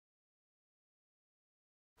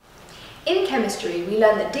In chemistry, we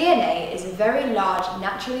learn that DNA is a very large,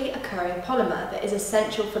 naturally occurring polymer that is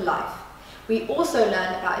essential for life. We also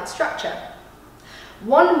learn about its structure.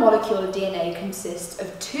 One molecule of DNA consists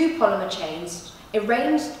of two polymer chains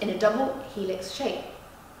arranged in a double helix shape.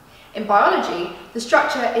 In biology, the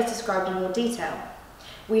structure is described in more detail.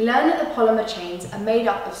 We learn that the polymer chains are made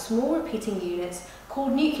up of small repeating units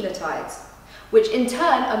called nucleotides, which in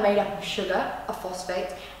turn are made up of sugar, a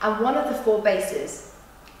phosphate, and one of the four bases,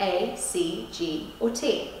 A, C, G, or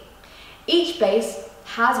T. Each base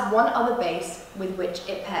has one other base with which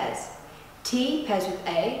it pairs. T pairs with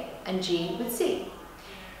A and G with C.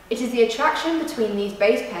 It is the attraction between these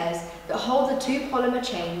base pairs that hold the two polymer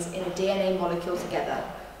chains in a DNA molecule together.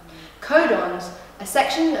 Codons, a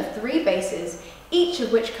section of three bases, each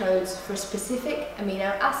of which codes for a specific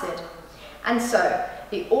amino acid. And so,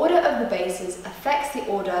 the order of the bases affects the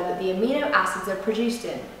order that the amino acids are produced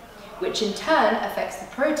in, which in turn affects the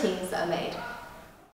proteins that are made.